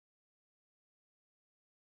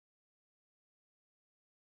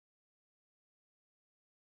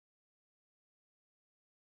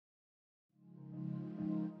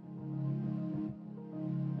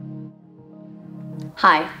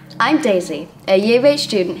Hi, I'm Daisy, a Year 8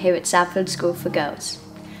 student here at Southfield School for Girls.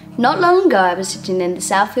 Not long ago I was sitting in the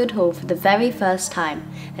Southfield Hall for the very first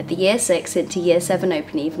time at the Year 6 into Year 7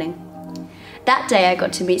 open evening. That day I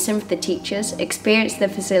got to meet some of the teachers, experience the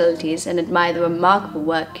facilities and admire the remarkable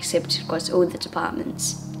work exhibited across all the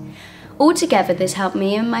departments. Altogether this helped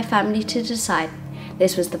me and my family to decide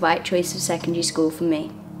this was the right choice of secondary school for me.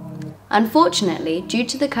 Unfortunately, due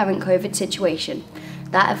to the current COVID situation,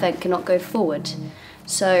 that event cannot go forward,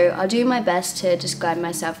 so I'll do my best to describe my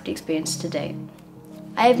Southfield experience to date.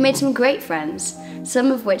 I have made some great friends,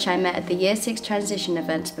 some of which I met at the Year 6 transition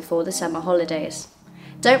events before the summer holidays.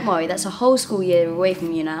 Don't worry, that's a whole school year away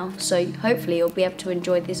from you now, so hopefully you'll be able to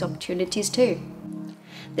enjoy these opportunities too.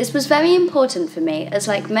 This was very important for me, as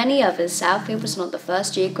like many others, Southfield was not the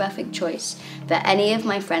first geographic choice for any of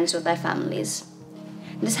my friends or their families.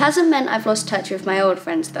 This hasn't meant I've lost touch with my old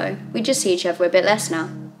friends though, we just see each other a bit less now.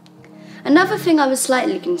 Another thing I was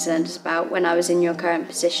slightly concerned about when I was in your current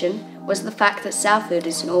position was the fact that Southfield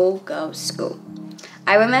is an all-girls school.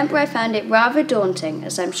 I remember I found it rather daunting,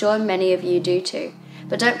 as I'm sure many of you do too,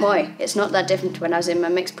 but don't worry, it's not that different to when I was in my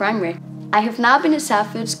mixed primary. I have now been at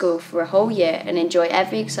Southfield School for a whole year and enjoy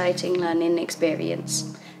every exciting learning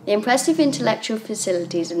experience. The impressive intellectual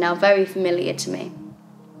facilities are now very familiar to me.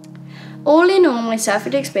 All in all, my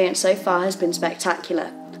Southfield experience so far has been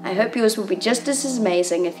spectacular. I hope yours will be just as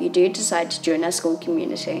amazing if you do decide to join our school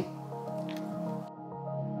community.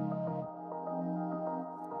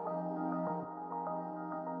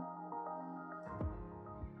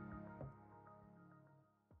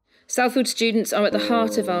 Southfield students are at the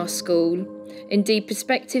heart of our school. Indeed,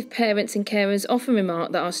 prospective parents and carers often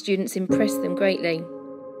remark that our students impress them greatly.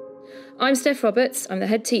 I'm Steph Roberts, I'm the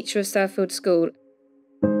head teacher of Southfield School,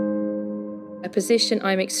 a position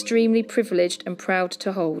I'm extremely privileged and proud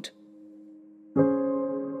to hold.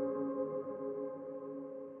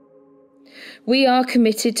 We are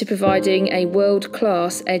committed to providing a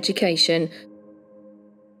world-class education.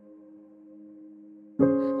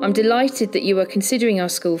 I'm delighted that you are considering our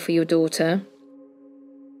school for your daughter.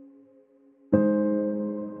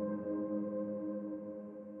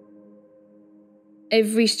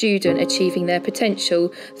 Every student achieving their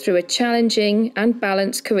potential through a challenging and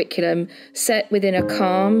balanced curriculum set within a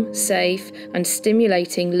calm, safe and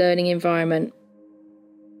stimulating learning environment.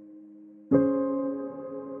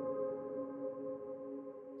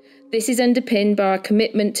 This is underpinned by our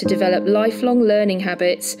commitment to develop lifelong learning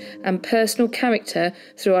habits and personal character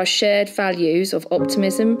through our shared values of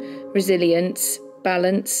optimism, resilience,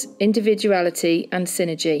 balance, individuality and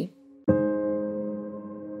synergy.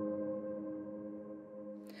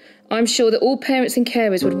 I'm sure that all parents and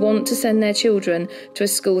carers would want to send their children to a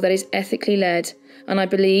school that is ethically led, and I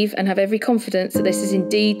believe and have every confidence that this is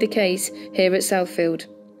indeed the case here at Southfield.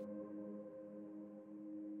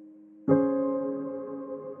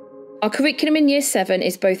 Our curriculum in Year 7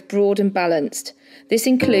 is both broad and balanced. This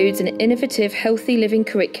includes an innovative healthy living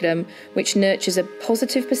curriculum which nurtures a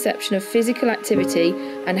positive perception of physical activity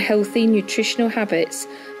and healthy nutritional habits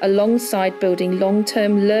alongside building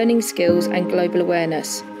long-term learning skills and global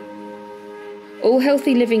awareness. All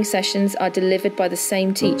healthy living sessions are delivered by the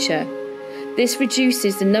same teacher. This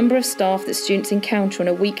reduces the number of staff that students encounter on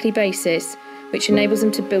a weekly basis, which enables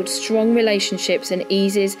them to build strong relationships and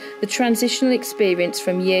eases the transitional experience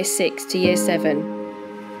from Year 6 to Year 7.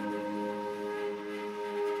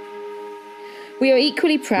 We are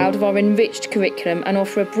equally proud of our enriched curriculum and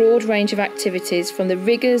offer a broad range of activities from the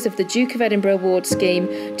rigours of the Duke of Edinburgh Award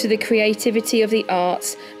scheme to the creativity of the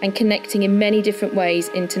arts and connecting in many different ways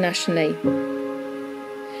internationally.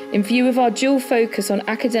 In view of our dual focus on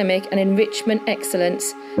academic and enrichment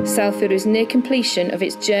excellence, Southfield is near completion of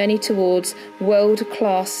its journey towards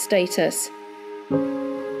world-class status.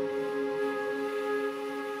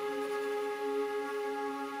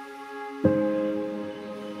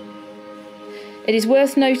 It is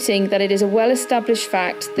worth noting that it is a well-established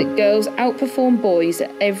fact that girls outperform boys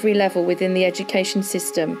at every level within the education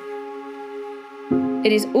system.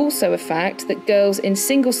 It is also a fact that girls in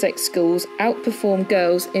single-sex schools outperform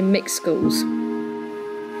girls in mixed schools.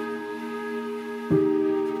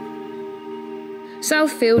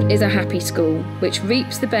 Southfield is a happy school, which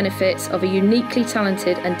reaps the benefits of a uniquely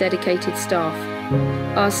talented and dedicated staff.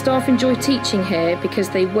 Our staff enjoy teaching here because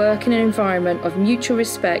they work in an environment of mutual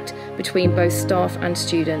respect between both staff and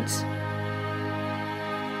students.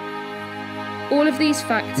 All of these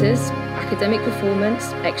factors, academic performance,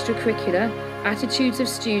 extracurricular, attitudes of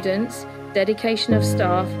students, dedication of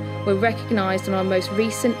staff, were recognised on our most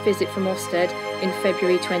recent visit from Ofsted in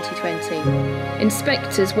February 2020.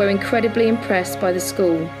 Inspectors were incredibly impressed by the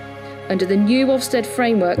school. Under the new Ofsted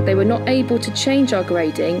framework, they were not able to change our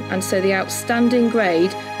grading, and so the outstanding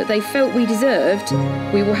grade that they felt we deserved,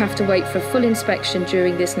 we will have to wait for a full inspection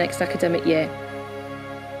during this next academic year.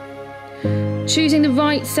 Choosing the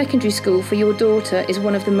right secondary school for your daughter is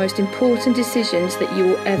one of the most important decisions that you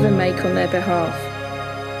will ever make on their behalf.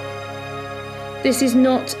 This is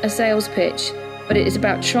not a sales pitch, but it is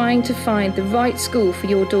about trying to find the right school for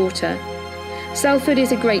your daughter. Salford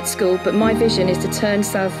is a great school, but my vision is to turn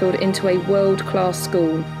Salford into a world-class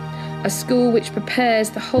school. A school which prepares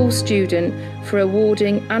the whole student for a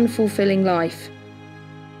rewarding and fulfilling life.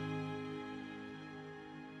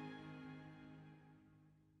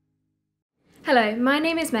 Hello, my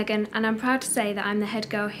name is Megan and I'm proud to say that I'm the head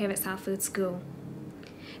girl here at Salford School.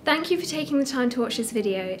 Thank you for taking the time to watch this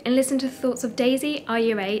video and listen to the thoughts of Daisy, our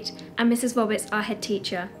Year 8, and Mrs Roberts, our head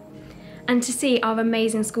teacher, and to see our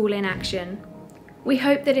amazing school in action. We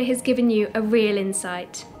hope that it has given you a real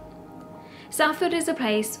insight. Salford is a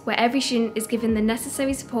place where every student is given the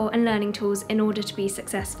necessary support and learning tools in order to be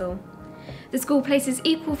successful. The school places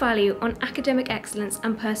equal value on academic excellence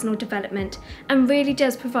and personal development and really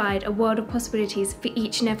does provide a world of possibilities for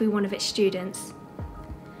each and every one of its students.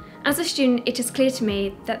 As a student, it is clear to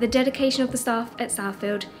me that the dedication of the staff at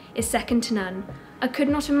Salford is second to none. I could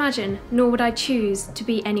not imagine, nor would I choose, to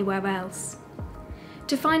be anywhere else.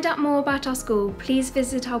 To find out more about our school, please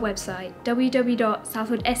visit our website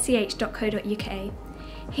www.salfordsch.co.uk.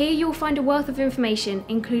 Here you will find a wealth of information,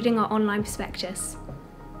 including our online prospectus.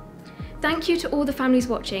 Thank you to all the families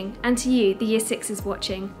watching, and to you, the Year 6s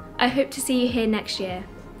watching. I hope to see you here next year.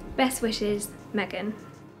 Best wishes, Megan.